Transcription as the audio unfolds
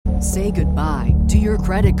Say goodbye to your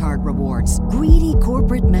credit card rewards. Greedy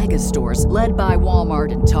corporate mega stores, led by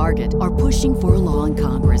Walmart and Target, are pushing for a law in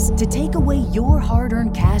Congress to take away your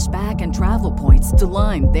hard-earned cash back and travel points to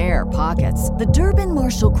line their pockets. The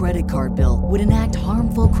Durbin-Marshall credit card bill would enact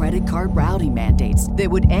harmful credit card routing mandates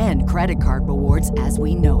that would end credit card rewards as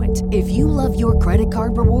we know it. If you love your credit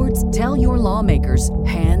card rewards, tell your lawmakers,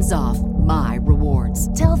 hands off my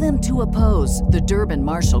rewards. Tell them to oppose the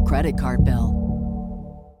Durbin-Marshall credit card bill.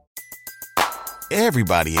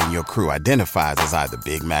 Everybody in your crew identifies as either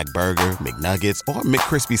Big Mac Burger, McNuggets, or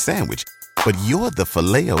McCrispy Sandwich. But you're the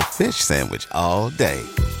Filet-O-Fish Sandwich all day.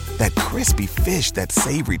 That crispy fish, that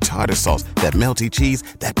savory tartar sauce, that melty cheese,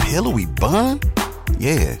 that pillowy bun.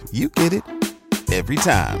 Yeah, you get it. Every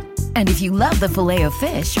time. And if you love the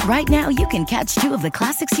Filet-O-Fish, right now you can catch two of the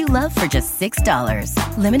classics you love for just $6.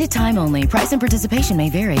 Limited time only. Price and participation may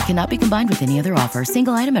vary. Cannot be combined with any other offer.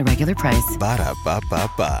 Single item at regular price.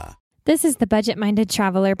 Ba-da-ba-ba-ba. This is the Budget Minded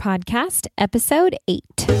Traveler Podcast, Episode 8.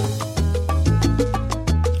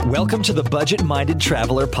 Welcome to the Budget Minded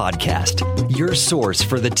Traveler Podcast, your source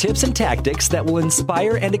for the tips and tactics that will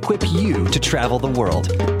inspire and equip you to travel the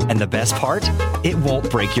world. And the best part? It won't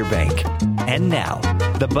break your bank. And now,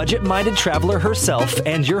 the Budget Minded Traveler herself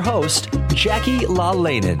and your host, Jackie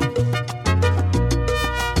LaLanen.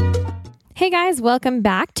 Hey guys, welcome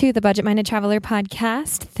back to the Budget Minded Traveler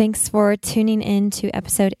Podcast. Thanks for tuning in to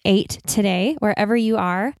episode 8 today, wherever you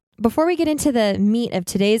are. Before we get into the meat of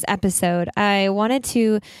today's episode, I wanted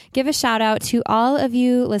to give a shout out to all of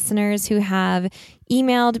you listeners who have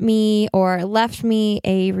emailed me or left me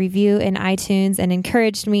a review in iTunes and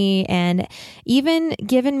encouraged me and even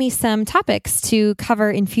given me some topics to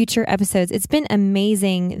cover in future episodes. It's been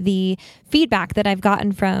amazing, the feedback that I've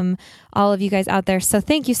gotten from all of you guys out there. So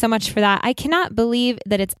thank you so much for that. I cannot believe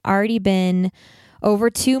that it's already been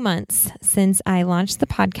over 2 months since I launched the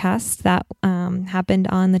podcast. That happened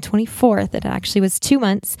on the 24th. It actually was 2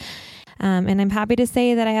 months. And I'm happy to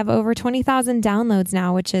say that I have over 20,000 downloads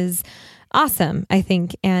now, which is awesome, I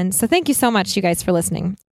think. And so thank you so much, you guys, for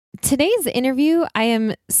listening. Today's interview, I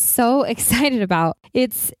am so excited about.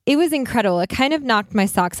 It was incredible. It kind of knocked my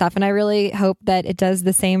socks off, and I really hope that it does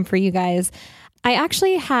the same for you guys. I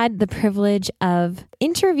actually had the privilege of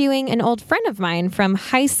interviewing an old friend of mine from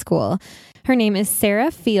high school. Her name is Sarah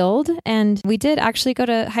Field, and we did actually go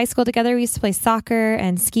to high school together. We used to play soccer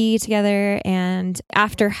and ski together, and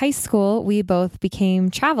after high school, we both became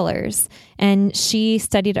travelers, and she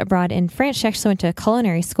studied abroad in France. She actually went to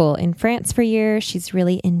culinary school in France for a year. She's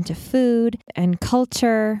really into food and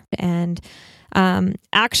culture, and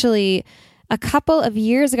actually, a couple of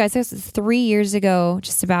years ago, I think it was 3 years ago,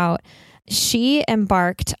 just about, she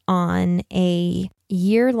embarked on a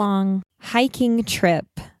year-long hiking trip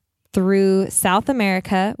through South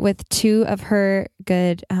America with two of her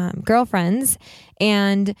good girlfriends.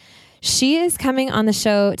 And she is coming on the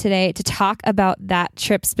show today to talk about that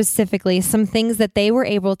trip specifically, some things that they were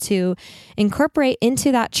able to incorporate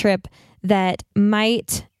into that trip that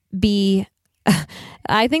might be,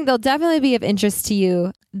 I think they'll definitely be of interest to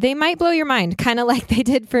you. They might blow your mind, kind of like they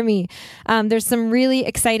did for me. There's some really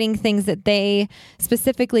exciting things that they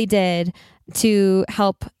specifically did to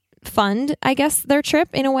help fund, I guess, their trip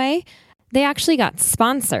in a way. They actually got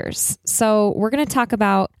sponsors. So we're going to talk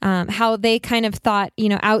about how they kind of thought,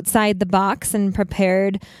 outside the box and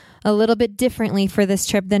prepared a little bit differently for this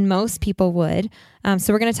trip than most people would.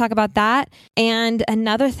 So we're going to talk about that. And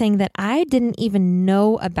another thing that I didn't even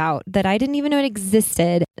know about, that I didn't even know it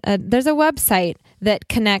existed, there's a website that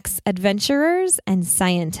connects adventurers and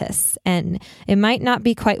scientists. And it might not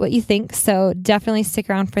be quite what you think. So definitely stick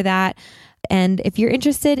around for that. And if you're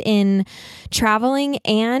interested in traveling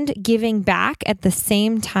and giving back at the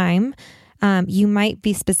same time, you might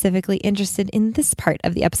be specifically interested in this part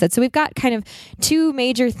of the episode. So we've got kind of two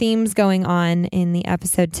major themes going on in the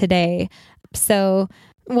episode today. So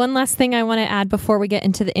one last thing I want to add before we get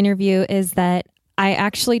into the interview is that I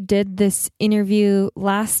actually did this interview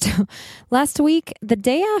last week, the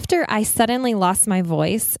day after I suddenly lost my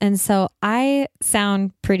voice. And so I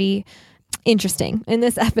sound pretty interesting in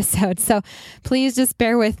this episode. So please just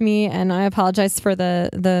bear with me, and I apologize for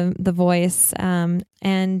the voice. And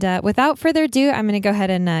without further ado, I'm going to go ahead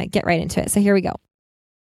and get right into it. So here we go.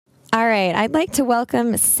 All right. I'd like to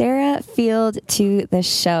welcome Sarah Field to the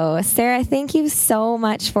show. Sarah, thank you so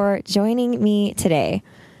much for joining me today.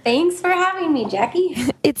 Thanks for having me, Jackie.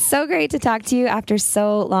 It's so great to talk to you after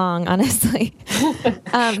so long, honestly.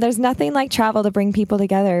 There's nothing like travel to bring people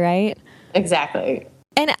together, right? Exactly.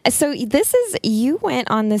 And so you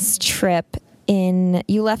went on this trip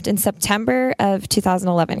you left in September of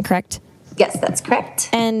 2011, correct? Yes, that's correct.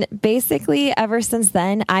 And basically, ever since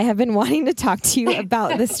then, I have been wanting to talk to you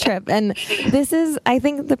about this trip. And this is, I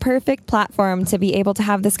think, the perfect platform to be able to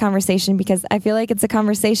have this conversation, because I feel like it's a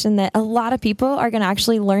conversation that a lot of people are going to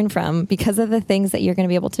actually learn from because of the things that you're going to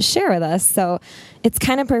be able to share with us. So it's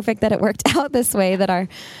kind of perfect that it worked out this way, that our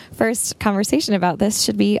first conversation about this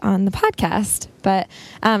should be on the podcast. But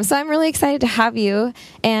so I'm really excited to have you.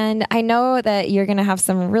 And I know that you're going to have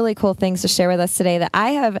some really cool things to share with us today that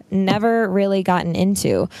I have never really gotten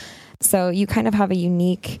into. So you kind of have a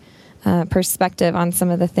unique perspective on some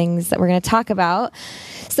of the things that we're going to talk about.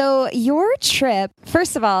 So your trip,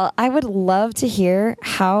 first of all, I would love to hear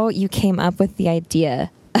how you came up with the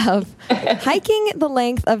idea of hiking the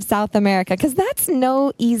length of South America, because that's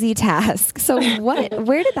no easy task. So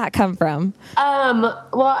where did that come from?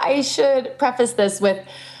 Well, I should preface this with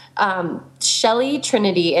Shelly,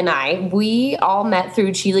 Trinity, and I. We all met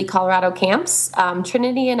through Chile, Colorado camps.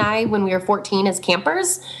 Trinity and I, when we were 14 as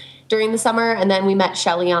campers during the summer, and then we met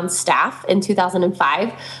Shelly on staff in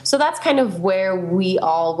 2005. So that's kind of where we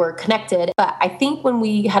all were connected. But I think when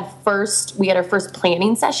we had our first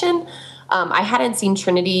planning session, I hadn't seen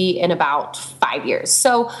Trinity in about 5 years.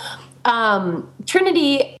 So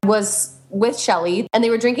Trinity was with Shelly, and they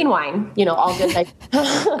were drinking wine, all good.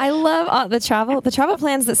 I love all the travel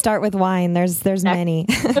plans that start with wine. There's many.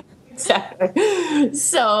 Exactly.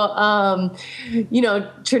 So,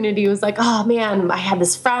 Trinity was like, oh man, I had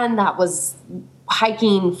this friend that was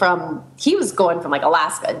hiking he was going from like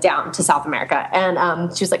Alaska down to South America.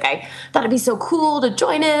 And she was like, I thought it'd be so cool to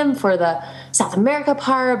join him for the South America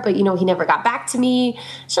part, but he never got back to me.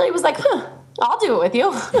 Shelly was like, I'll do it with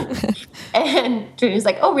you. And Trinity was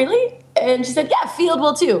like, oh, really? And she said, yeah, Field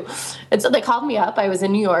will too. And so they called me up. I was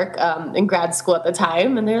in New York in grad school at the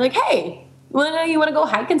time. And they're like, hey, you want to go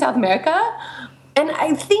hike in South America? And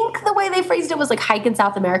I think the way they phrased it was like hike in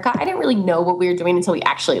South America. I didn't really know what we were doing until we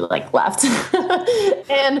actually left.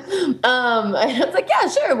 And I was like, yeah,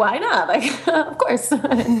 sure. Why not? Of course.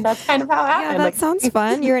 And that's kind of how it happened. Yeah, that sounds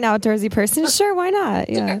fun. You're an outdoorsy person. Sure. Why not?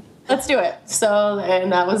 Yeah. Sure. Let's do it. So,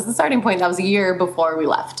 and that was the starting point. That was a year before we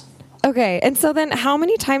left. Okay. And so then how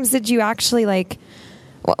many times did you actually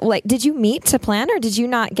did you meet to plan, or did you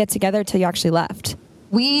not get together till you actually left?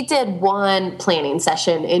 We did one planning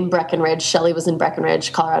session in Breckenridge. Shelly was in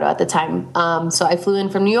Breckenridge, Colorado at the time. So I flew in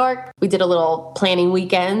from New York. We did a little planning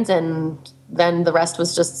weekend, and then the rest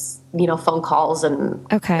was just, phone calls and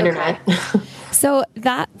internet. So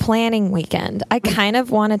that planning weekend, I kind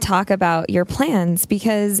of want to talk about your plans,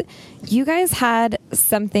 because you guys had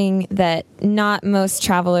something that not most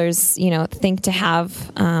travelers, think to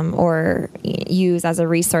have or use as a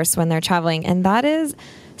resource when they're traveling, and that is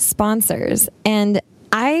sponsors. And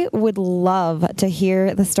I would love to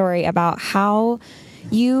hear the story about how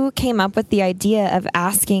you came up with the idea of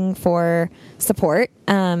asking for support,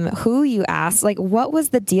 who you asked, what was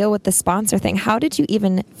the deal with the sponsor thing? How did you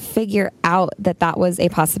even figure out that was a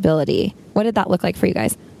possibility? What did that look like for you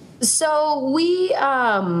guys? So we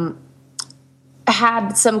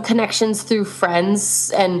had some connections through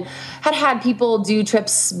friends and had people do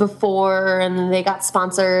trips before, and they got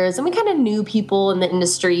sponsors, and we kind of knew people in the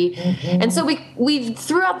industry. Mm-hmm. And so we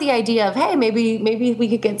threw out the idea of, hey, maybe we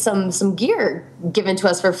could get some gear given to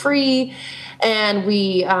us for free. And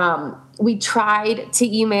we tried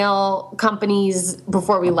to email companies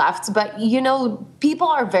before we left, but people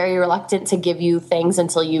are very reluctant to give you things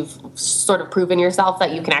until you've sort of proven yourself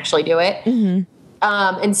that you can actually do it. Mm-hmm.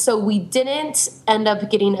 And so we didn't end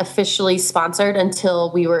up getting officially sponsored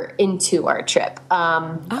until we were into our trip,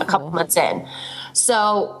 a couple months in.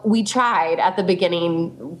 So we tried at the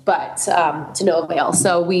beginning, but to no avail.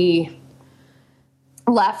 So we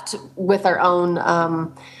left with our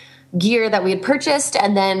own gear that we had purchased.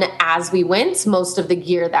 And then as we went, most of the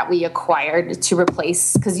gear that we acquired to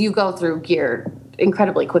replace, because you go through gear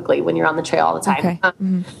incredibly quickly when you're on the trail all the time. Okay.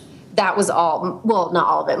 Mm-hmm. That was all, well, not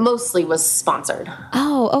all of it, mostly was sponsored.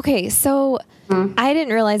 Oh, okay. So I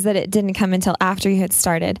didn't realize that it didn't come until after you had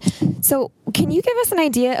started. So can you give us an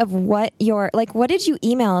idea of what did you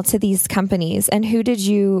email to these companies, and who did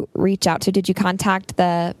you reach out to? Did you contact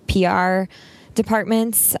the PR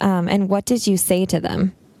departments? And what did you say to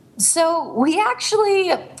them? So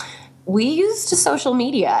we used social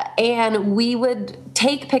media, and we would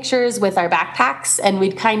take pictures with our backpacks, and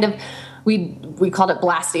we'd we called it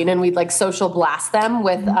blasting, and we'd social blast them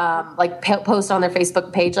with post on their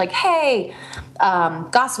Facebook page hey,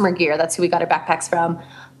 Gossamer Gear, that's who we got our backpacks from,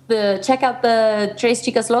 check out the Tres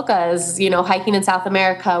Chicas Locas, hiking in South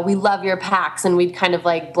America, we love your packs. And we'd kind of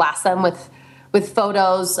blast them with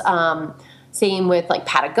photos. Same with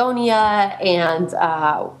Patagonia, and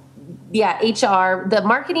HR, the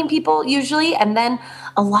marketing people usually. And then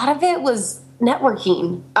a lot of it was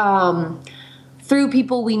networking through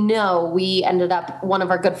people we know. We ended up, one of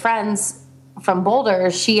our good friends from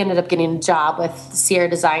Boulder, she ended up getting a job with Sierra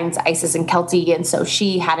Designs, Isis and Kelty, and so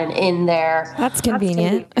she had an in there. That's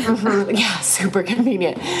convenient. Mm-hmm. Yeah, super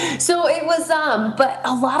convenient. So it was, but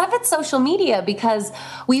a lot of it's social media, because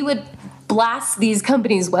we would blast these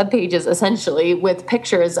companies' web pages essentially with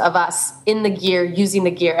pictures of us in the gear, using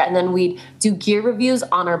the gear, and then we'd do gear reviews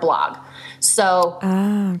on our blog. So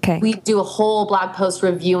we do a whole blog post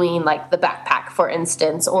reviewing like the backpack, for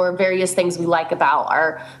instance, or various things we like about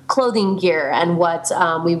our clothing gear and what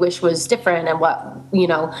we wish was different, and what,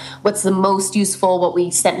 what's the most useful, what we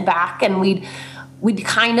sent back. And we'd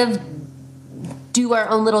kind of do our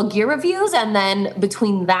own little gear reviews. And then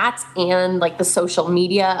between that and like the social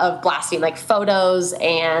media of blasting like photos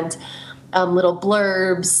and little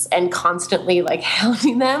blurbs and constantly like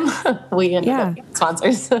hounding them, we ended up getting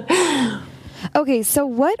sponsors. Okay, so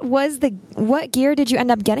what gear did you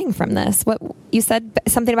end up getting from this? What you said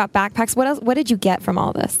something about backpacks. What else? What did you get from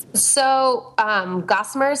all this? So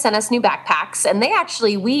Gossamer sent us new backpacks, and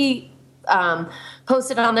we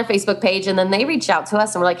posted it on their Facebook page, and then they reached out to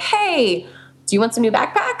us and were like, "Hey, do you want some new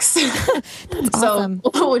backpacks?" That's awesome.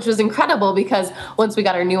 So, which was incredible, because once we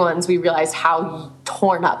got our new ones, we realized how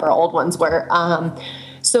torn up our old ones were.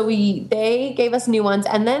 So they gave us new ones,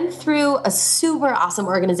 and then through a super awesome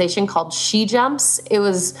organization called She Jumps, it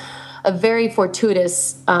was a very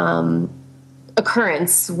fortuitous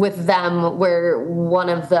occurrence with them, where one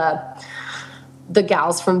of the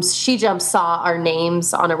gals from She Jumps saw our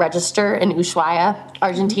names on a register in Ushuaia,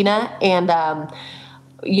 Argentina, and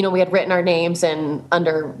we had written our names, and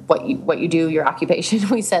under what you do, your occupation,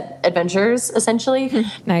 we said adventures essentially.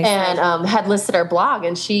 Nice. And had listed our blog,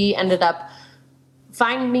 and she ended up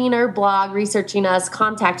finding our blog, researching us,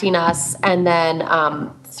 contacting us, and then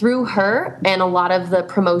through her and a lot of the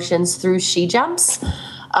promotions through She Jumps,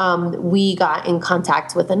 we got in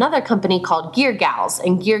contact with another company called Gear Gals.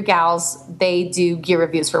 And Gear Gals, they do gear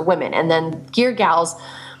reviews for women. And then Gear Gals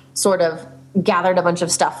sort of gathered a bunch of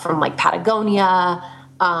stuff from like Patagonia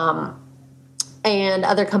and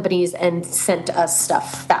other companies and sent us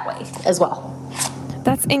stuff that way as well.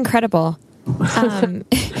 That's incredible.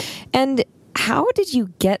 And how did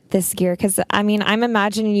you get this gear? Because, I'm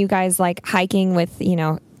imagining you guys like hiking with,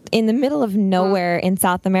 in the middle of nowhere in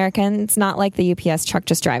South America, and it's not like the UPS truck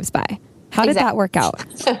just drives by. How did that work out?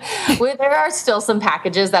 Well, there are still some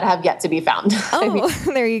packages that have yet to be found. Oh,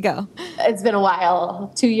 there you go. It's been a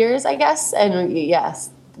while, 2 years, I guess. And yes,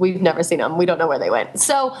 we've never seen them. We don't know where they went.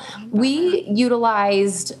 So we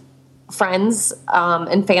utilized friends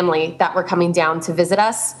and family that were coming down to visit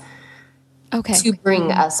us. Okay. To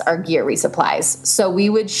bring us our gear resupplies. So we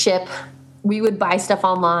would buy stuff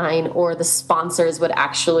online, or the sponsors would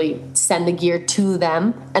actually send the gear to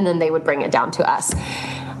them, and then they would bring it down to us.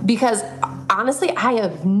 Because honestly, I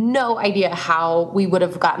have no idea how we would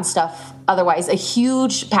have gotten stuff otherwise. A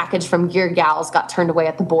huge package from Gear Gals got turned away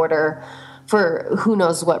at the border for who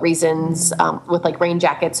knows what reasons, with like rain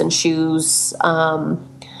jackets and shoes,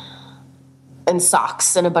 and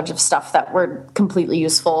socks and a bunch of stuff that were completely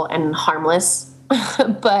useful and harmless.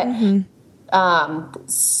 But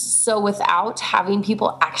so without having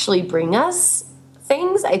people actually bring us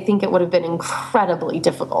things, I think it would have been incredibly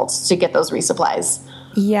difficult to get those resupplies.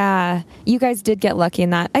 Yeah, you guys did get lucky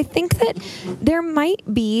in that. I think that there might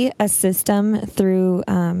be a system through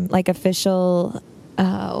like official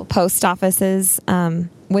post offices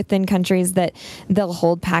within countries that they'll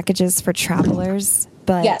hold packages for travelers.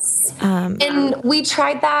 But, yes. And we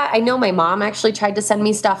tried that. I know my mom actually tried to send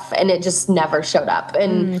me stuff, and it just never showed up.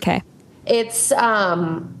 And okay. It's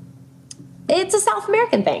a South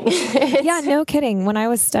American thing. Yeah, no kidding. When I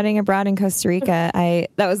was studying abroad in Costa Rica,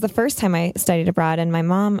 that was the first time I studied abroad. And my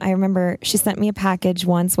mom, I remember she sent me a package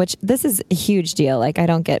once, which this is a huge deal. Like, I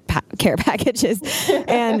don't get care packages.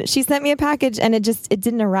 And she sent me a package, and it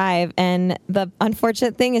didn't arrive. And the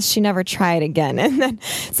unfortunate thing is she never tried again. And then,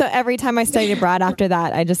 so every time I studied abroad after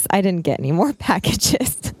that, I didn't get any more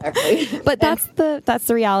packages. Exactly. But that's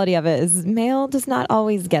the reality of it, is mail does not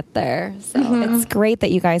always get there. So it's great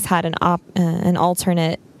that you guys had an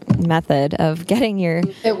alternate method of getting your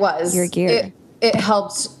gear. It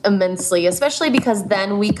helped immensely, especially because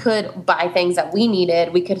then we could buy things that we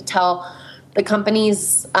needed. We could tell the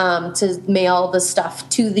companies to mail the stuff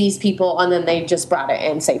to these people, and then they just brought it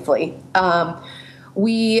in safely. I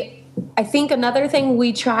think another thing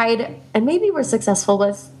we tried, and maybe we're successful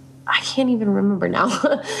with, I can't even remember now,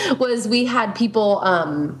 was we had people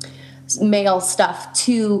mail stuff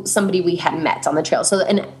to somebody we had met on the trail. So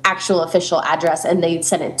an actual official address, and they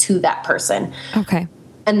sent it to that person. Okay.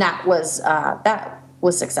 And that was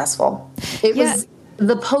successful. It was,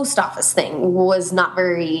 the post office thing was not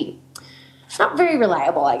very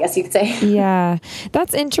reliable, I guess you could say. Yeah.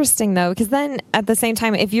 That's interesting though, because then at the same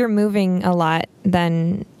time, if you're moving a lot,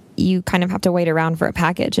 then you kind of have to wait around for a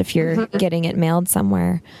package if you're getting it mailed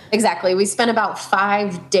somewhere. Exactly. We spent about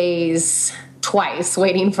 5 days twice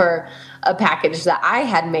waiting for a package that I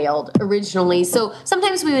had mailed originally. So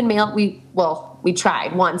sometimes we would mail, we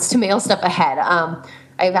tried once to mail stuff ahead.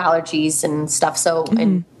 I have allergies and stuff. So,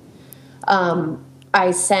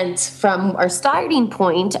 I sent from our starting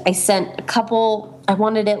point, I sent a couple, I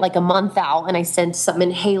wanted it like a month out, and I sent some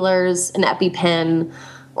inhalers, an EpiPen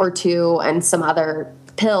or two, and some other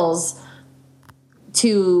pills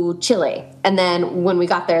to Chile. And then when we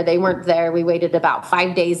got there, they weren't there. We waited about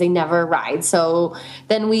 5 days. They never arrived. So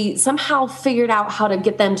then we somehow figured out how to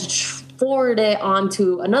get them to forward it on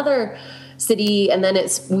to another city. And then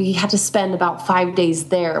we had to spend about 5 days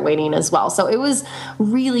there waiting as well. So it was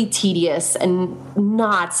really tedious and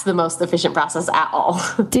not the most efficient process at all.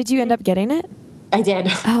 Did you end up getting it? I did.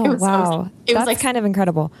 Oh, wow. That's like kind of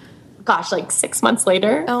incredible. Gosh, like 6 months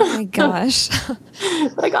later. Oh my gosh.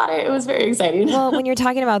 But I got it. It was very exciting. Well, when you're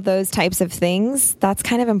talking about those types of things, that's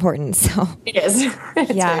kind of important. So it is.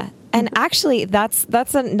 Yeah. And actually that's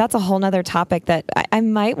a whole nother topic that I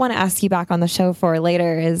might want to ask you back on the show for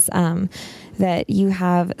later is, that you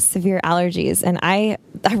have severe allergies. And I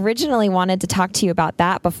originally wanted to talk to you about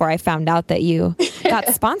that before I found out that you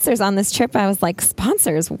got sponsors on this trip. I was like,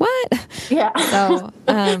 sponsors, what? Yeah.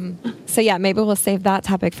 So yeah, maybe we'll save that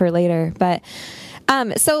topic for later. But,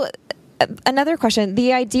 so another question,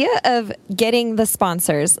 the idea of getting the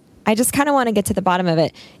sponsors, I just kind of want to get to the bottom of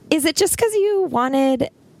it. Is it just because you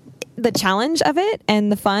wanted the challenge of it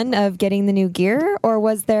and the fun of getting the new gear, or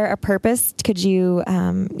was there a purpose? Could you,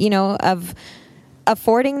 of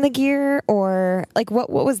affording the gear, or like what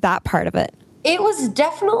was that part of it? It was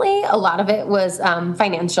definitely, a lot of it was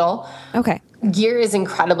financial. Okay. Gear is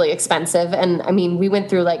incredibly expensive. And I mean, we went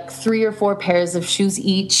through like 3 or 4 pairs of shoes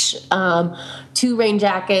each, 2 rain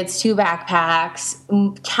jackets, 2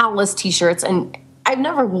 backpacks, countless t-shirts. And I've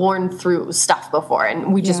never worn through stuff before,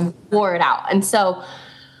 and we just wore it out. And so,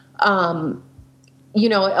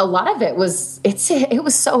 a lot of it was, it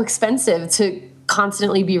was so expensive to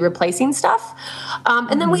constantly be replacing stuff.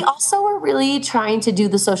 And then we also were really trying to do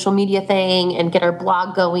the social media thing and get our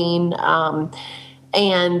blog going,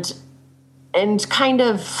 and kind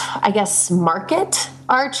of, I guess, market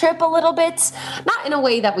our trip a little bit, not in a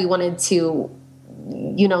way that we wanted to,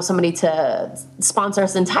 somebody to sponsor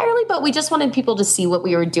us entirely, but we just wanted people to see what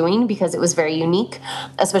we were doing because it was very unique,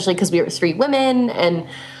 especially because we were 3 women, and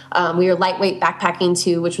we were lightweight backpacking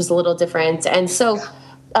too, which was a little different. And so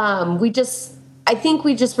I think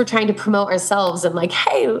we just were trying to promote ourselves and like,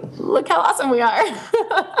 hey, look how awesome we are.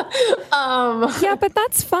 Yeah, but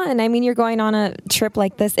that's fun. I mean, you're going on a trip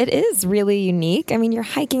like this. It is really unique. I mean, you're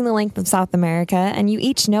hiking the length of South America, and you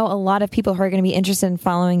each know a lot of people who are going to be interested in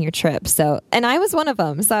following your trip. So, and I was one of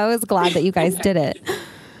them. So I was glad that you guys did it.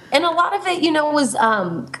 And a lot of it, was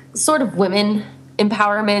sort of women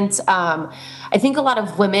empowerment. I think a lot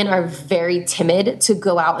of women are very timid to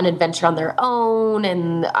go out and adventure on their own,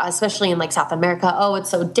 and especially in like South America. Oh, it's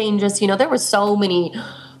so dangerous. There were so many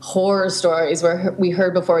horror stories where we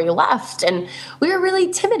heard before we left, and we were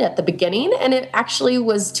really timid at the beginning, and it actually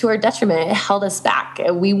was to our detriment. It held us back.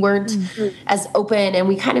 We weren't as open, and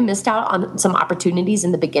we kind of missed out on some opportunities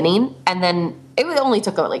in the beginning. And then it only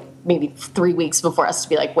took like maybe 3 weeks before us to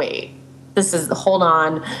be like, wait, this is, hold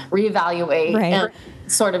on, reevaluate, right, and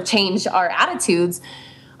sort of change our attitudes.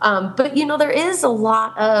 But,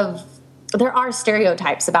 there are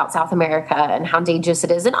stereotypes about South America and how dangerous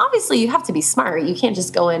it is. And obviously you have to be smart. You can't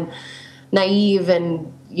just go in naive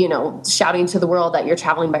and, shouting to the world that you're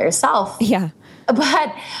traveling by yourself. Yeah.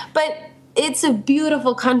 But it's a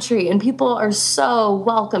beautiful country, and people are so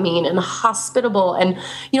welcoming and hospitable. And,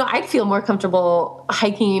 I'd feel more comfortable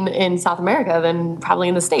hiking in South America than probably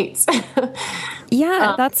in the States.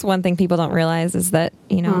 Yeah, that's one thing people don't realize is that,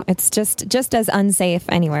 it's just as unsafe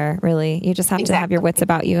anywhere, really. You just have to have your wits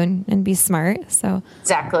about you and be smart. So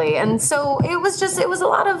exactly. And so it was a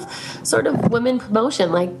lot of sort of women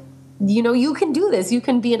promotion, like, you can do this. You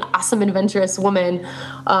can be an awesome, adventurous woman.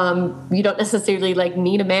 You don't necessarily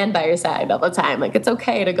need a man by your side all the time. Like, it's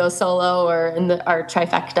okay to go solo or in our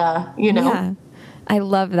trifecta, Yeah, I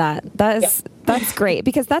love that. That's great,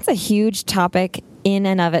 because that's a huge topic in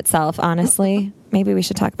and of itself, honestly. Maybe we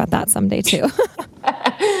should talk about that someday too.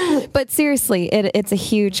 But But seriously, it's a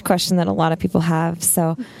huge question that a lot of people have.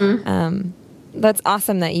 So that's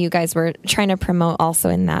awesome that you guys were trying to promote also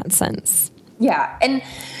in that sense. Yeah. And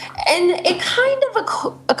it kind of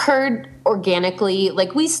occurred organically.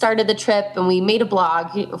 Like, we started the trip and we made a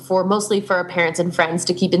blog mostly for our parents and friends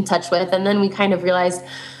to keep in touch with. And then we kind of realized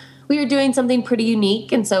we were doing something pretty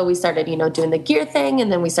unique. And so we started, doing the gear thing,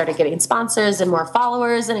 and then we started getting sponsors and more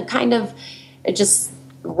followers, and it just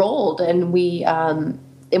rolled. And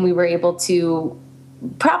we were able to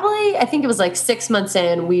probably, I think it was like 6 months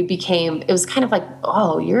in, it was kind of like,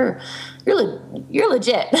 oh, you're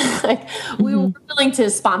legit. Like, we were willing to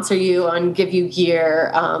sponsor you and give you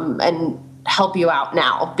gear, and help you out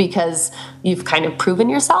now because you've kind of proven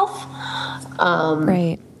yourself.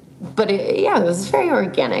 Right. But it was very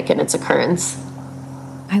organic in its occurrence.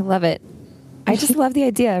 I love it. I just love the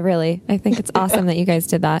idea, really. I think it's awesome that you guys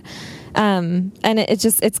did that. And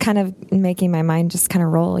it's kind of making my mind just kind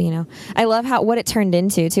of roll, I love what it turned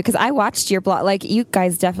into too. Cause I watched your blog, like, you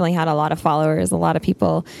guys definitely had a lot of followers, a lot of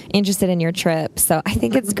people interested in your trip. So I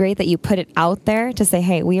think it's great that you put it out there to say,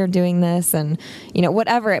 hey, we are doing this, and,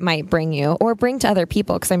 whatever it might bring you or bring to other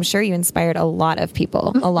people. Cause I'm sure you inspired a lot of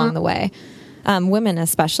people along the way. Women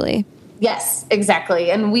especially. Yes,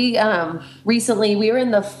 exactly. And we, recently we were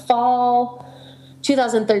in the fall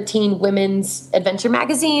 2013 Women's Adventure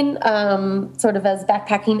magazine, sort of as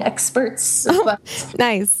backpacking experts.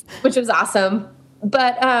 Nice. Which was awesome.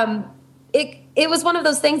 But it was one of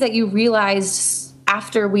those things that you realized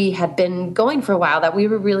after we had been going for a while that we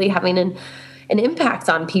were really having an impact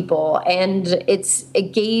on people, and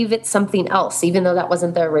it gave it something else, even though that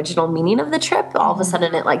wasn't the original meaning of the trip. All of a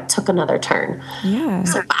sudden it like took another turn. Yeah.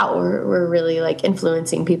 So wow, we're really like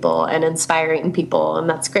influencing people and inspiring people, and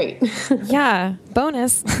that's great. Yeah.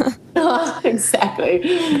 Bonus. Exactly.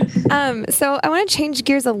 So I want to change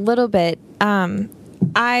gears a little bit.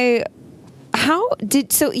 The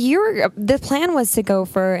plan was to go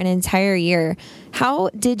for an entire year. How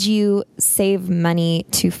did you save money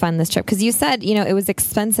to fund this trip? Because you said, it was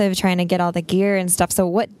expensive trying to get all the gear and stuff. So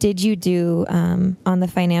what did you do on the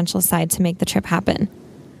financial side to make the trip happen?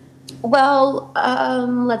 Well,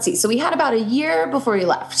 let's see. So we had about a year before we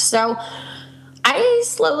left. So I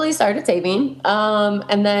slowly started saving.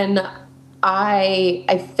 And then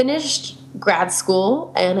I finished grad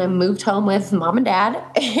school and I moved home with mom and dad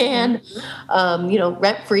and,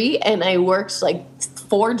 rent free. And I worked like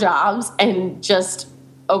 4 jobs and just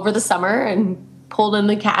over the summer and pulled in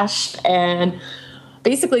the cash and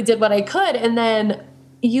basically did what I could. And then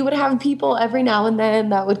you would have people every now and then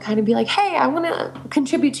that would kind of be like, hey, I want to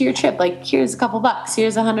contribute to your trip. Like, here's a couple bucks,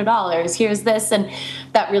 here's $100, here's this. And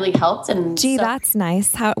that really helped. And gee, that's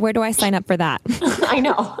nice. Where do I sign up for that? I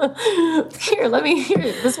know. Here,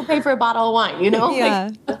 this will pay for a bottle of wine,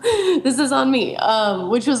 Yeah. Like, this is on me,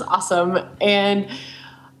 which was awesome. And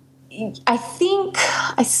I think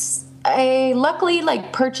I luckily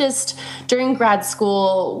purchased during grad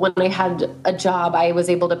school. When I had a job, I was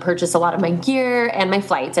able to purchase a lot of my gear and my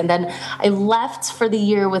flights. And then I left for the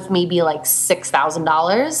year with maybe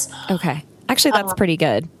 $6,000. Okay. Actually, that's pretty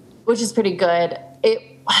good. Which is pretty good.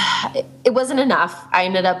 It wasn't enough. I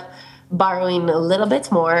ended up borrowing a little bit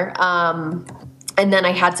more. And then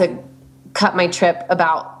I had to cut my trip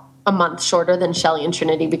about a month shorter than Shelley and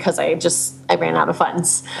Trinity because I ran out of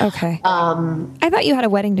funds. Okay. I thought you had a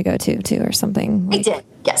wedding to go to too, or something. I did.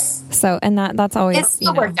 Yes. So, and that's always,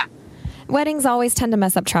 it worked out. Weddings always tend to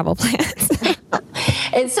mess up travel plans.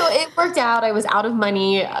 And so it worked out. I was out of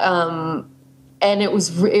money. And that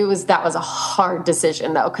was a hard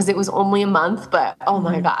decision though, because it was only a month, but oh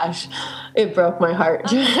my gosh, it broke my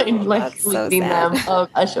heart. Leaving them. Oh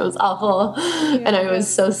gosh, it was awful. Yeah. And I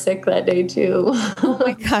was so sick that day too. Oh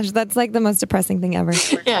my gosh, that's like the most depressing thing ever.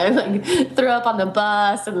 Yeah, I threw up on the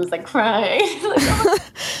bus and was crying.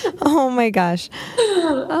 Oh my gosh.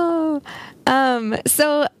 Oh,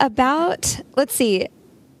 so let's see.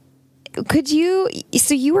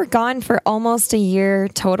 So you were gone for almost a year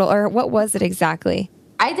total, or what was it exactly?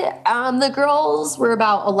 I did. The girls were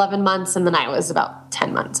about 11 months and then I was about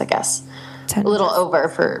 10 months, I guess. A little over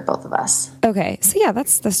for both of us. Okay. So yeah,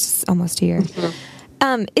 that's just almost a year.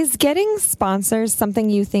 Mm-hmm. Is getting sponsors something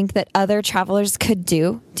you think that other travelers could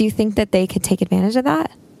do? Do you think that they could take advantage of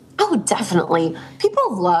that? Oh, definitely.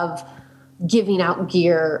 People love giving out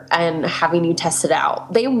gear and having you test it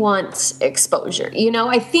out. They want exposure.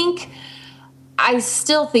 I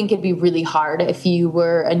still think it'd be really hard if you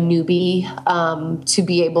were a newbie to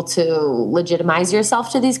be able to legitimize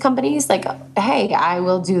yourself to these companies. Like, hey, I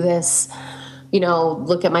will do this,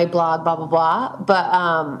 look at my blog, blah, blah, blah.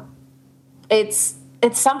 But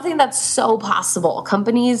it's something that's so possible.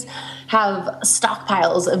 Companies have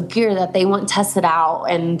stockpiles of gear that they want tested out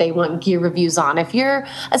and they want gear reviews on.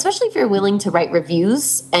 Especially if you're willing to write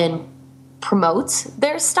reviews and promote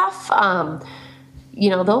their stuff,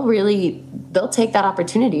 they'll take that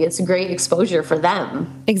opportunity. It's a great exposure for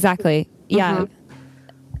them. Exactly. Yeah. Mm-hmm.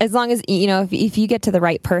 As long as, if you get to the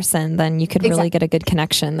right person, then you could really get a good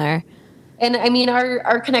connection there. And I mean,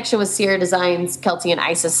 our connection with Sierra Designs, Kelty, and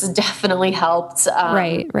Isis has definitely helped.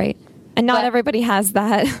 Right. And not everybody has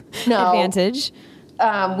that advantage.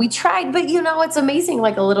 We tried, but it's amazing,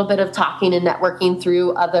 like a little bit of talking and networking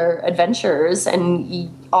through other adventures,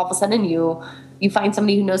 and all of a sudden you find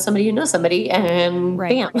somebody who knows somebody who knows somebody, and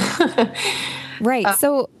bam. Right.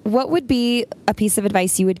 So what would be a piece of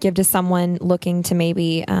advice you would give to someone looking to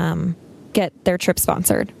maybe get their trip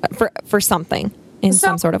sponsored for something in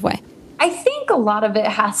some sort of way? I think a lot of it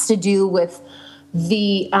has to do with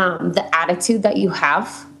the attitude that you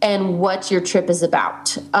have and what your trip is about.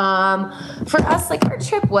 For us, like, our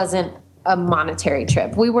trip wasn't a monetary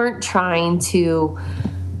trip. We weren't trying to,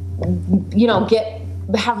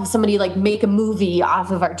 have somebody like make a movie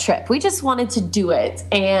off of our trip. We just wanted to do it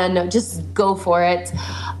and just go for it.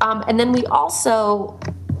 And then we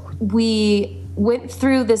went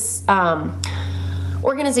through this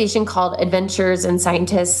organization called Adventures and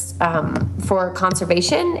Scientists for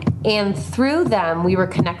Conservation, and through them we were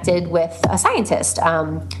connected with a scientist,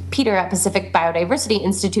 Peter at Pacific Biodiversity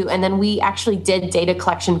Institute, and then we actually did data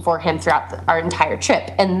collection for him throughout our entire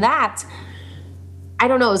trip. And that, I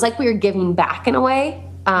don't know, it was like we were giving back in a way,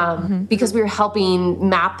 because we were helping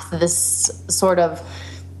map this sort of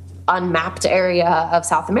unmapped area of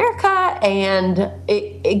South America, and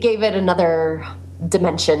it gave it another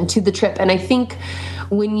dimension to the trip. And I think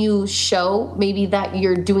when you show maybe that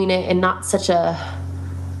you're doing it in not such a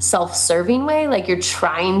self-serving way, like you're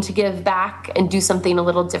trying to give back and do something a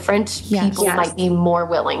little different, people might be more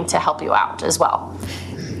willing to help you out as well.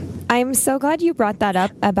 I'm so glad you brought that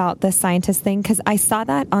up about the scientist thing, because I saw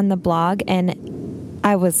that on the blog and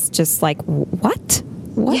I was just like, what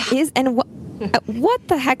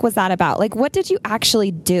the heck was that about? Like, what did you actually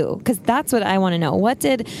do? Because that's what I want to know. What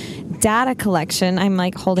did data collection, I'm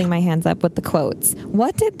like holding my hands up with the quotes,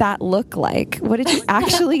 what did that look like? What did you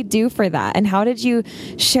actually do for that? And how did you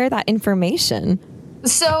share that information?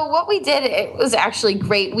 So what we did, it was actually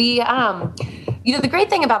great. We, the great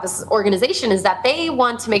thing about this organization is that they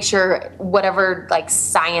want to make sure whatever like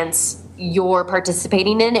science you're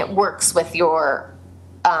participating in, it works with your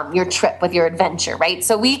trip, with your adventure, right?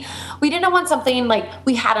 So we didn't want something like,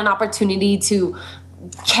 we had an opportunity to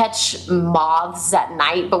catch moths at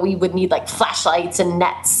night, but we would need like flashlights and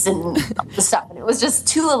nets and stuff, and it was just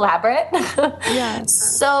too elaborate. Yeah.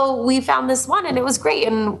 So we found this one, and it was great,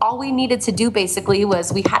 and all we needed to do basically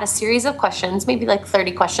was, we had a series of questions, maybe like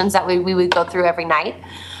 30 questions that we would go through every night.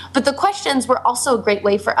 But the questions were also a great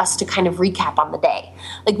way for us to kind of recap on the day.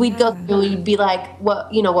 Like, we'd go through, we'd be like,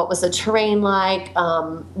 what was the terrain like,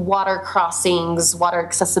 water crossings, water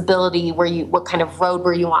accessibility, what kind of road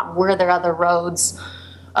were you on, were there other roads?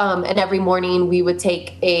 And every morning we would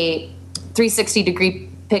take a 360-degree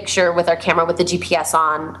picture with our camera with the GPS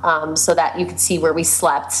on, so that you could see where we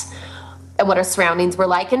slept and what our surroundings were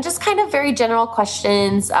like, and just kind of very general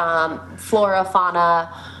questions, flora,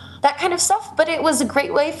 fauna, that kind of stuff. But it was a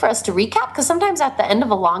great way for us to recap, because sometimes at the end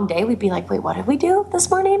of a long day, we'd be like, wait, what did we do this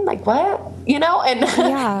morning? Like, what? And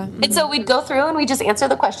and so we'd go through and we'd just answer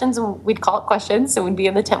the questions, and we'd call it questions. So we'd be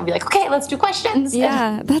in the tent, we'd be like, okay, let's do questions.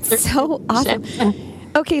 Yeah, that's so awesome.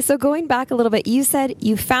 Okay, so going back a little bit, you said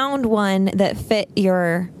you found one that fit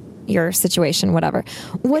your situation, whatever.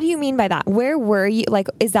 What do you mean by that? Where were you? Like,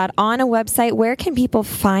 is that on a website? Where can people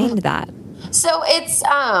find that? So it's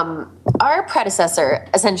our predecessor,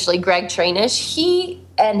 essentially, Greg Trainish. He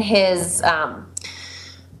and his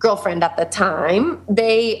girlfriend at the time,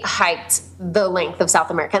 they hiked the length of South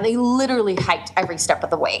America, and they literally hiked every step of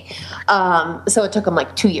the way. So it took them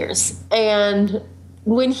like 2 years. And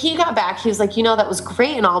when he got back, he was like, that was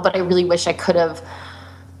great and all, but I really wish I could have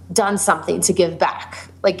done something to give back.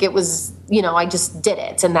 Like, it was, I just did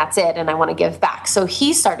it and that's it, and I want to give back. So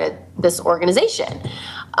he started this organization.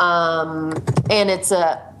 And it's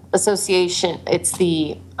a association. It's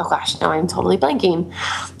the, oh gosh, now I'm totally blanking.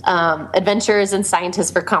 Adventures and Scientists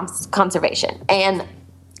for Conservation. And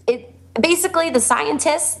it basically, the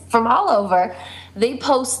scientists from all over, they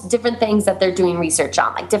post different things that they're doing research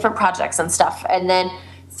on, like different projects and stuff. And then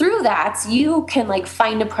through that, you can like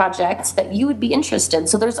find a project that you would be interested in.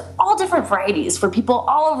 So there's all different varieties for people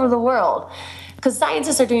all over the world, because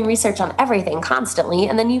scientists are doing research on everything constantly,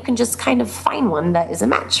 and then you can just kind of find one that is a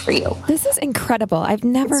match for you. This is incredible. I've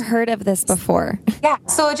never heard of this before. Yeah,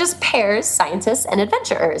 so it just pairs scientists and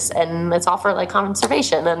adventurers, and it's all for like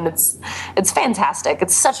conservation, and it's fantastic.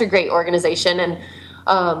 It's such a great organization,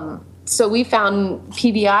 and so we found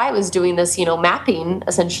PBI was doing this, mapping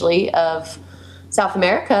essentially of South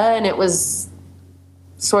America, and it was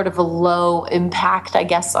sort of a low impact, I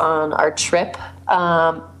guess, on our trip.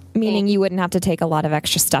 Meaning you wouldn't have to take a lot of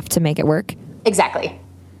extra stuff to make it work? Exactly.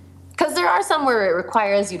 Because there are some where it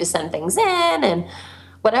requires you to send things in and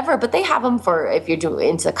whatever, but they have them for if you're doing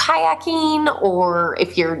into kayaking or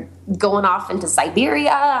if you're going off into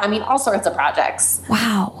Siberia. I mean, all sorts of projects.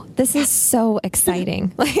 Wow. This is so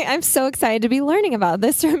exciting. I'm so excited to be learning about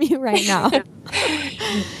this from you right now.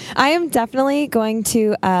 I am definitely going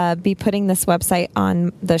to be putting this website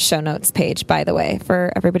on the show notes page, by the way,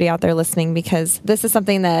 for everybody out there listening, because this is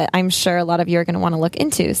something that I'm sure a lot of you are going to want to look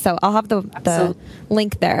into. So I'll have the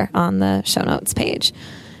link there on the show notes page.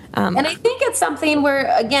 And I think it's something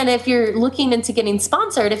where, again, if you're looking into getting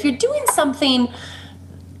sponsored, if you're doing something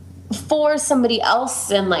for somebody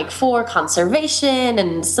else and like for conservation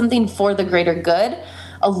and something for the greater good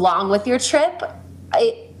along with your trip,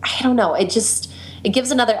 I don't know. It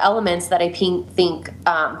gives another elements that I think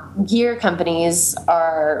gear companies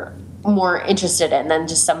are more interested in than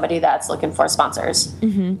just somebody that's looking for sponsors.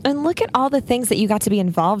 Mm-hmm. And look at all the things that you got to be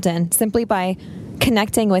involved in simply by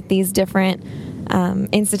connecting with these different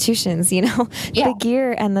institutions, the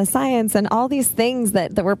gear and the science and all these things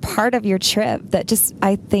that were part of your trip that just,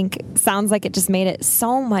 I think, sounds like it just made it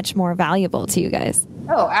so much more valuable to you guys.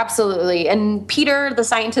 Oh, absolutely. And Peter, the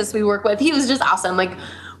scientist we work with, he was just awesome. Like,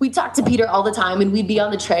 we talked to Peter all the time, and we'd be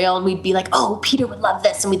on the trail and we'd be like, oh, Peter would love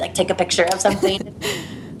this. And we'd like take a picture of something.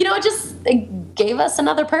 It gave us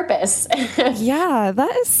another purpose. Yeah,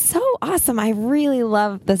 that is so awesome. I really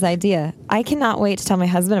love this idea. I cannot wait to tell my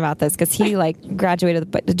husband about this, because he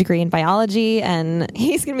graduated with a degree in biology, and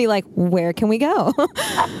he's going to be like, where can we go?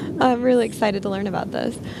 I'm really excited to learn about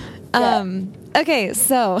this. Yeah. Okay,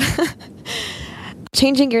 so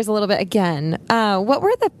changing gears a little bit again, what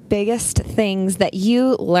were the biggest things that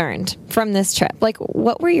you learned from this trip? Like,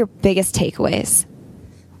 what were your biggest takeaways?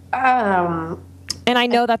 And I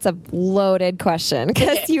know that's a loaded question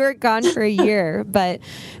because you were gone for a year, but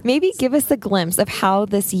maybe give us a glimpse of how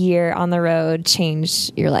this year on the road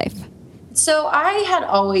changed your life. So I had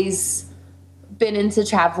always been into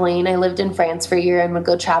traveling. I lived in France for a year and would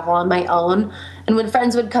go travel on my own. And when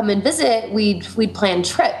friends would come and visit, we'd plan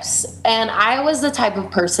trips. And I was the type of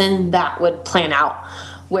person that would plan out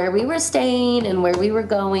where we were staying and where we were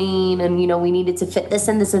going. And, we needed to fit this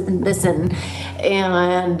and this and this. And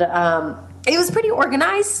it was pretty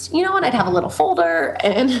organized, and I'd have a little folder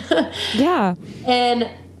and yeah. And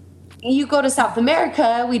you go to South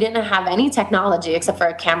America, we didn't have any technology except for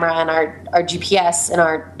a camera and our GPS and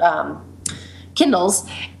our Kindles,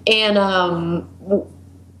 and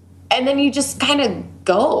then you just kind of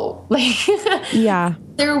go. Yeah.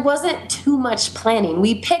 There wasn't too much planning.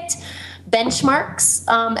 We picked benchmarks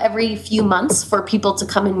every few months for people to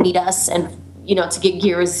come and meet us and to get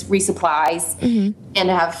gears, resupplies, and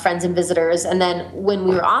to have friends and visitors. And then when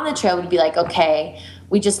we were on the trail, we'd be like, okay,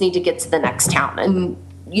 we just need to get to the next town. And,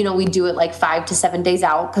 we do it like 5 to 7 days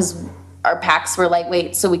out because our packs were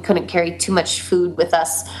lightweight, so we couldn't carry too much food with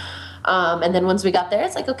us. And then once we got there,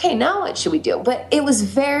 it's like, okay, now what should we do? But it was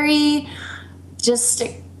very just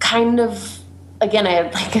kind of, again,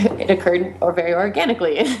 it occurred very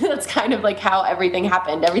organically. That's kind of like how everything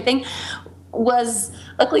happened. Everything was,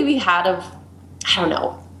 luckily we had a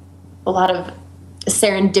lot of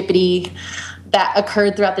serendipity that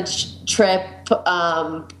occurred throughout the trip.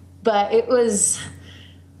 But it was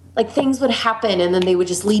like things would happen and then they would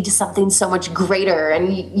just lead to something so much greater.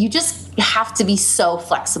 And you just have to be so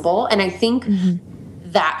flexible. And I think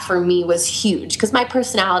that for me was huge because my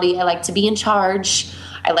personality, I like to be in charge.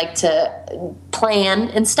 I like to plan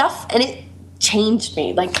and stuff. And it changed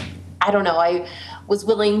me. I don't know. I was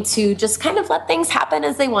willing to just kind of let things happen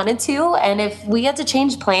as they wanted to. And if we had to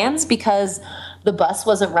change plans because the bus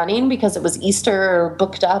wasn't running because it was Easter or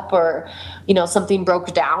booked up or, something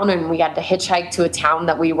broke down and we had to hitchhike to a town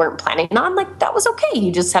that we weren't planning on, that was okay.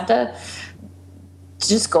 You just had to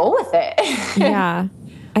just go with it. Yeah.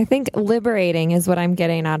 I think liberating is what I'm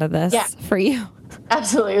getting out of this for you.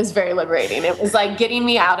 Absolutely. It was very liberating. It was like getting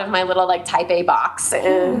me out of my little type A box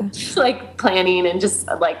and planning and just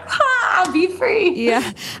be free.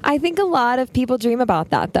 Yeah. I think a lot of people dream about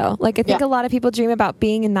that, though. Like, I think a lot of people dream about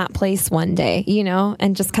being in that place one day, you know,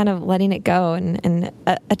 and just kind of letting it go. And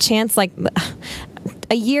a chance, like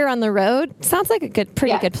a year on the road sounds like a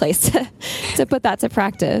pretty good place to put that to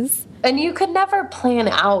practice. And you could never plan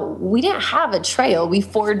out. We didn't have a trail. We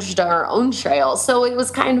forged our own trail. So it was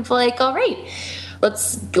kind of like, all right,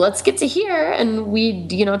 let's get to here. And we,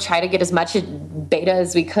 try to get as much beta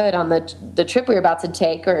as we could on the trip we were about to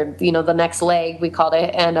take, or, the next leg, we called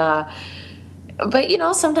it. And,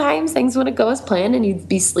 but, sometimes things wouldn't go as planned and you'd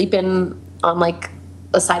be sleeping on like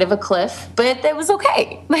the side of a cliff, but it was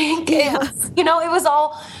okay. Like, it was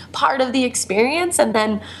all part of the experience. And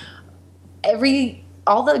then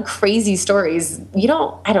all the crazy stories, you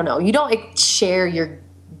don't share your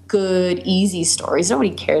good, easy stories. Nobody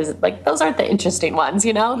cares. Like, those aren't the interesting ones,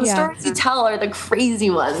 The stories you tell are the crazy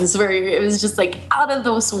ones where it was just like out of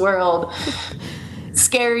this world.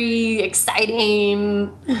 Scary,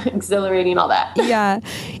 exciting, exhilarating, all that. Yeah.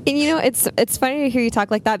 And it's funny to hear you talk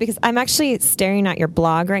like that, because I'm actually staring at your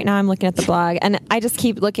blog right now. I'm looking at the blog, and I just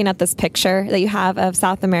keep looking at this picture that you have of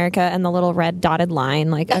South America and the little red dotted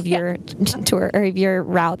line, like, of your tour, or of your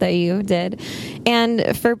route that you did.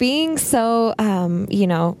 And for being so,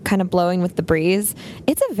 kind of blowing with the breeze,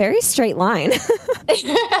 it's a very straight line.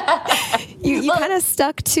 You kind of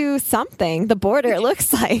stuck to something, the border, it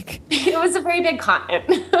looks like. It was a very big continent.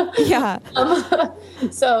 Yeah.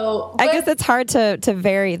 So I guess it's hard to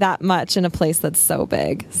vary that much in a place that's so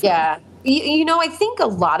big. So. Yeah. I think a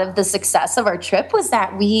lot of the success of our trip was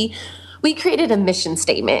that we created a mission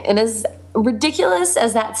statement. And as ridiculous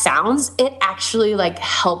as that sounds, it actually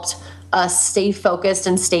helped us stay focused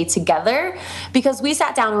and stay together, because we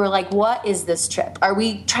sat down and we're like, what is this trip? Are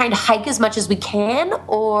we trying to hike as much as we can,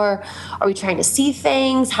 or are we trying to see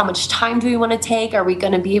things? How much time do we want to take? Are we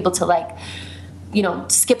going to be able to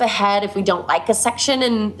skip ahead if we don't like a section?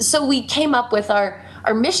 And so we came up with our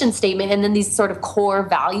mission statement, and then these sort of core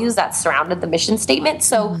values that surrounded the mission statement.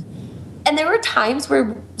 So, and there were times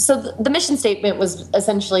where, the mission statement was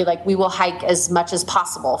essentially we will hike as much as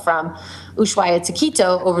possible from Ushuaia to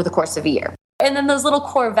Quito over the course of a year. And then those little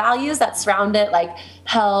core values that surround it, like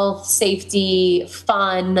health, safety,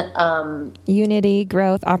 fun, unity,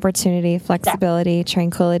 growth, opportunity, flexibility,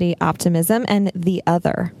 tranquility, optimism, and the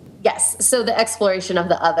other. Yes. So the exploration of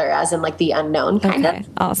the other, as in the unknown, kind of.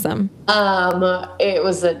 Awesome. It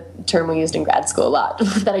was a term we used in grad school a lot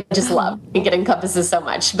that I just love. I think it encompasses so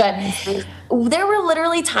much. But there were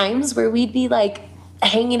literally times where we'd be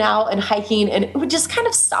hanging out and hiking, and it would just kind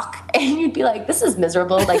of suck. And you'd be like, this is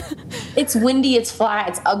miserable. It's windy, it's flat,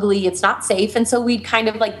 it's ugly, it's not safe. And so we'd kind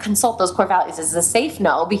of consult those core values. Is this safe?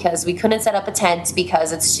 No, because we couldn't set up a tent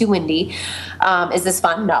because it's too windy. Is this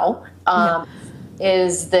fun? No.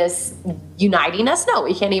 Is this uniting us? No,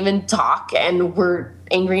 we can't even talk, and we're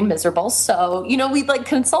angry and miserable. So, we'd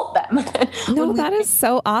consult them. No, that is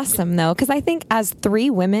so awesome, though, because I think as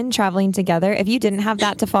 3 women traveling together, if you didn't have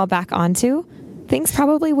that to fall back onto, things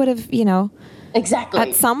probably would have, exactly,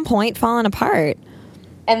 at some point fallen apart.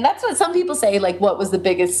 And that's what some people say, what was the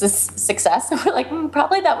biggest success? And we're like,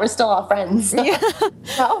 probably that we're still all friends. Yeah.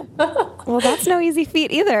 No. Well, that's no easy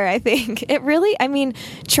feat either, I think. It really,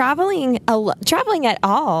 traveling at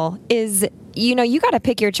all is, you got to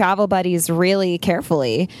pick your travel buddies really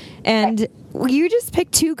carefully. And you just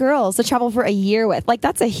picked 2 girls to travel for a year with.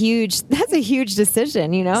 That's a huge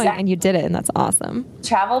decision, Exactly. And you did it, and that's awesome.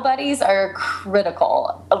 Travel buddies are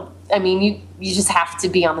critical. You just have to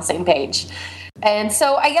be on the same page. And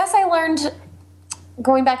so I guess I learned,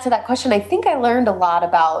 going back to that question, I think I learned a lot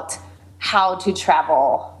about how to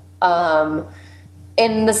travel,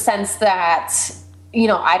 in the sense that,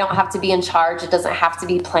 I don't have to be in charge. It doesn't have to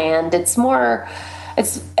be planned. And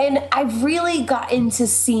I've really got into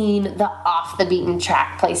seeing the off the beaten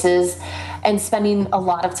track places and spending a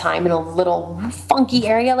lot of time in a little funky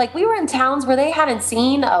area. We were in towns where they hadn't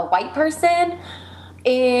seen a white person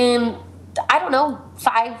in,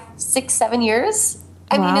 5, 6, 7 years.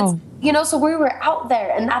 Wow. It's, so we were out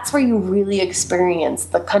there, and that's where you really experience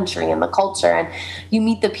the country and the culture, and you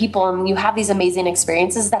meet the people, and you have these amazing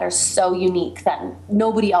experiences that are so unique that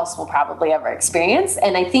nobody else will probably ever experience.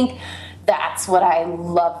 And I think that's what I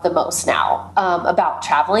love the most now, about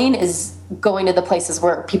traveling, is going to the places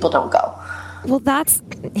where people don't go. Well,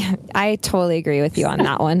 I totally agree with you on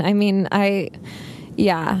that one.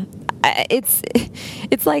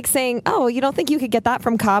 It's like saying, oh, you don't think you could get that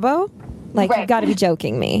from Cabo? Right. You've got to be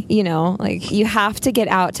joking me, you have to get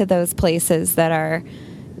out to those places that are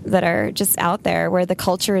just out there where the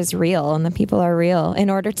culture is real and the people are real in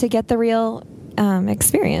order to get the real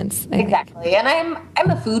experience. Exactly. And I'm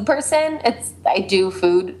a food person. I do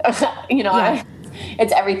food,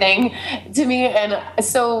 it's everything to me. And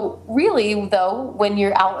so really though, when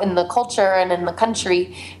you're out in the culture and in the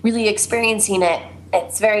country, really experiencing it,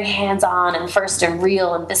 it's very hands-on and first and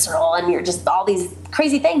real and visceral, and you're just all these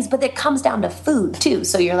crazy things, but it comes down to food too.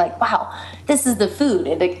 So you're like, wow, this is the food.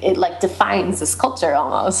 It like defines this culture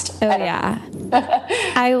almost. Oh yeah.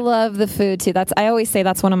 I love the food too. I always say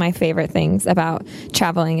that's one of my favorite things about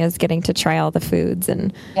traveling is getting to try all the foods,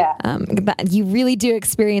 and you really do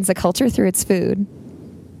experience a culture through its food.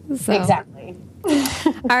 So. Exactly.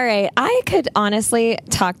 All right. I could honestly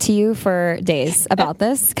talk to you for days about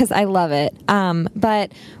this because I love it.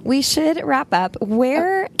 But we should wrap up.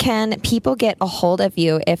 Where can people get a hold of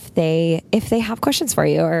you if they have questions for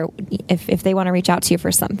you, or if they want to reach out to you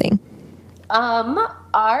for something?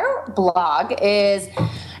 Our blog is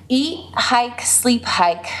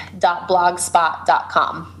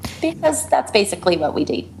eathikesleephike.blogspot.com, because that's basically what we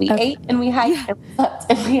do. We ate and we hiked and we slept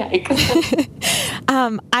and we hiked.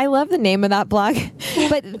 I love the name of that blog.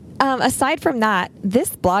 But aside from that,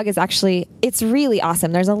 this blog is it's really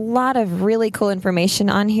awesome. There's a lot of really cool information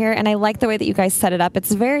on here, and I like the way that you guys set it up.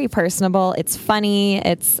 It's very personable. It's funny.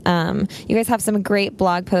 It's you guys have some great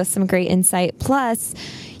blog posts, some great insight. Plus,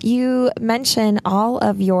 you mention all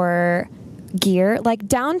of your gear, like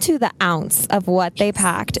down to the ounce of what they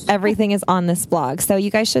packed. Everything is on this blog. So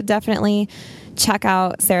you guys should definitely check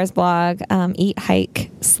out Sarah's blog,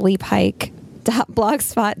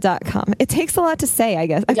 eathikesleephike.blogspot.com. It takes a lot to say, I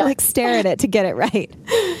guess. I stare at it to get it right.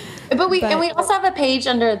 But we also have a page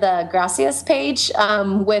under the Gracias page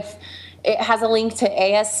it has a link to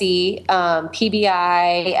ASC,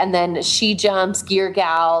 PBI, and then She Jumps, Gear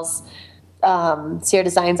Gals, Sierra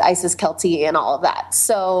Designs, Isis Kelty, and all of that.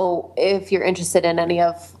 So if you're interested in any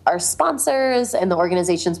of our sponsors and the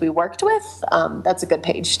organizations we worked with, that's a good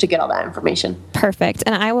page to get all that information. Perfect.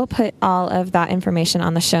 And I will put all of that information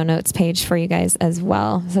on the show notes page for you guys as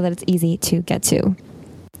well, so that it's easy to get to.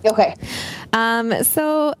 Okay.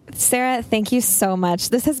 So Sarah, thank you so much.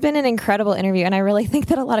 This has been an incredible interview, and I really think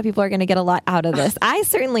that a lot of people are going to get a lot out of this. I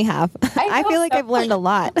certainly have. I feel like I've learned a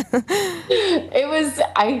lot.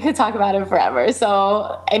 I could talk about it forever.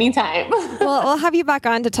 So anytime. Well, we'll have you back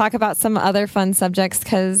on to talk about some other fun subjects,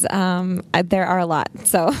 because there are a lot.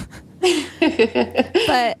 So,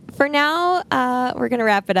 but for now, we're going to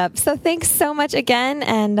wrap it up. So thanks so much again,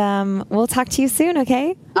 and we'll talk to you soon.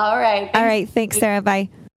 Okay. All right. All right. Thanks, Sarah. Bye.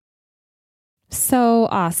 So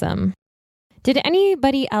awesome. Did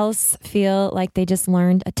anybody else feel like they just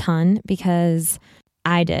learned a ton? Because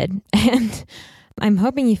I did. And I'm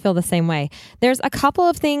hoping you feel the same way. There's a couple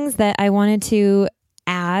of things that I wanted to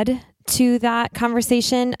add to that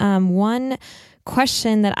conversation. One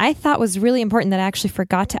question that I thought was really important that I actually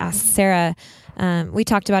forgot to ask Sarah, we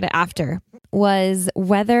talked about it after, was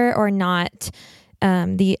whether or not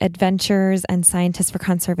the Adventures and Scientists for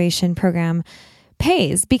Conservation program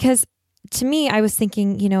pays. Because to me, I was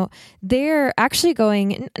thinking, they're actually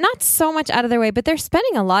going not so much out of their way, but they're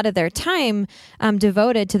spending a lot of their time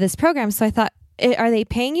devoted to this program. So I thought, are they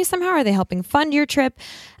paying you somehow? Are they helping fund your trip?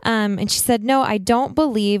 And she said, no, I don't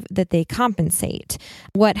believe that they compensate.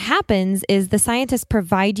 What happens is the scientists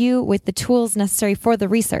provide you with the tools necessary for the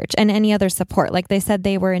research and any other support. Like they said,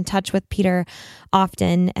 they were in touch with Peter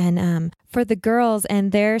often. And for the girls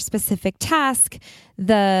and their specific task,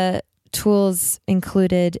 the tools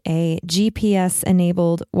included a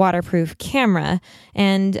GPS-enabled waterproof camera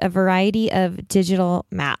and a variety of digital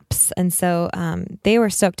maps. And so they were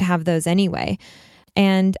stoked to have those anyway.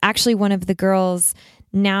 And actually, one of the girls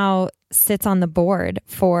now sits on the board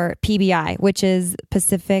for PBI, which is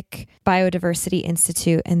Pacific Biodiversity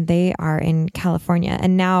Institute, and they are in California.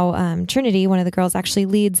 And now Trinity, one of the girls, actually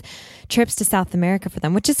leads trips to South America for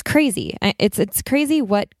them, which is crazy. It's crazy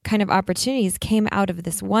what kind of opportunities came out of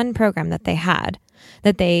this one program that they had,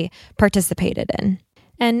 that they participated in.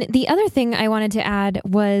 And the other thing I wanted to add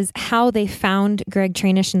was how they found Greg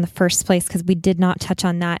Trainish in the first place, because we did not touch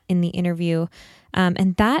on that in the interview.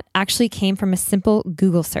 And that actually came from a simple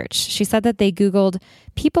Google search. She said that they Googled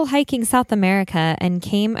people hiking South America and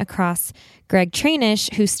came across Greg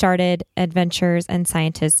Trainish, who started Adventures and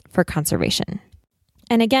Scientists for Conservation.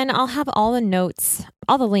 And again, I'll have all the notes,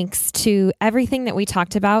 all the links to everything that we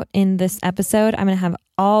talked about in this episode. I'm going to have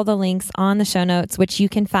all the links on the show notes, which you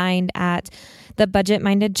can find at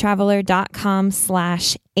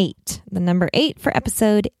thebudgetmindedtraveler.com/8, the number 8 for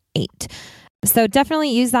episode 8. So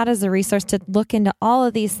definitely use that as a resource to look into all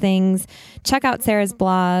of these things. Check out Sarah's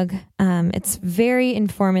blog. It's very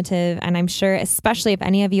informative. And I'm sure, especially if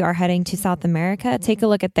any of you are heading to South America, take a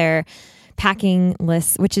look at their packing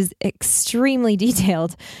list, which is extremely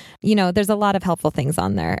detailed. There's a lot of helpful things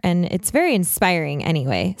on there, and it's very inspiring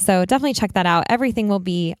anyway. So definitely check that out. Everything will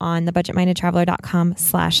be on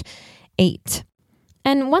thebudgetmindedtraveler.com/8.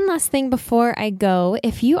 And one last thing before I go,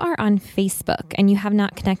 if you are on Facebook and you have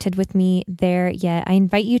not connected with me there yet, I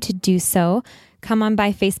invite you to do so. Come on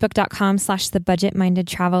by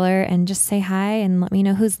facebook.com/thebudgetmindedtraveler and just say hi and let me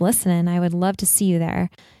know who's listening. I would love to see you there.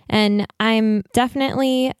 And I'm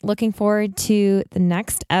definitely looking forward to the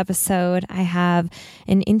next episode. I have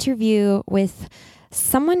an interview with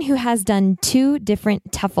someone who has done 2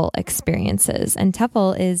 different TEFL experiences. And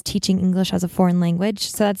TEFL is teaching English as a foreign language.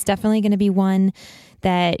 So that's definitely going to be one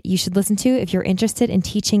that you should listen to if you're interested in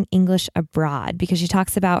teaching English abroad, because she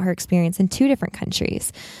talks about her experience in 2 different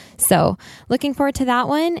countries. So looking forward to that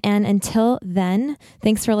one. And until then,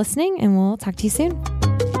 thanks for listening, and we'll talk to you soon.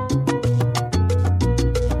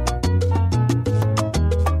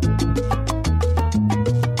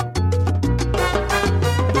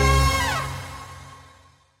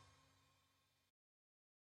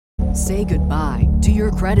 Say goodbye to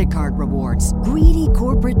your credit card rewards. Greedy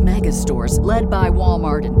corporate mega stores, led by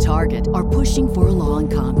Walmart and Target, are pushing for a law in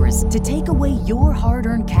Congress to take away your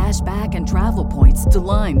hard-earned cash back and travel points to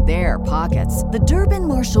line their pockets. The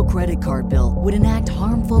Durbin-Marshall credit card bill would enact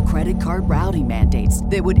harmful credit card routing mandates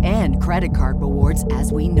that would end credit card rewards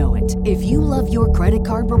as we know it. If you love your credit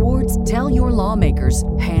card rewards, tell your lawmakers,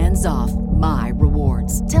 hands off my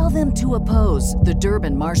rewards. Tell them to oppose the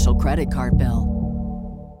Durbin-Marshall credit card bill.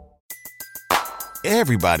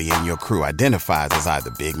 Everybody in your crew identifies as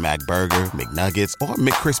either Big Mac Burger, McNuggets, or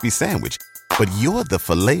McCrispy Sandwich. But you're the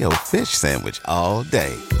Filet-O-Fish Sandwich all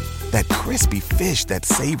day. That crispy fish, that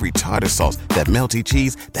savory tartar sauce, that melty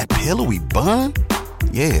cheese, that pillowy bun.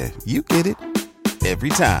 Yeah, you get it. Every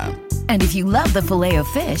time. And if you love the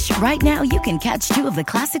Filet-O-Fish, right now you can catch 2 of the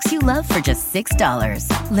classics you love for just $6.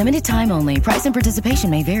 Limited time only. Price and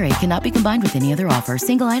participation may vary. Cannot be combined with any other offer.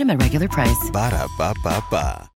 Single item at regular price. Ba-da-ba-ba-ba.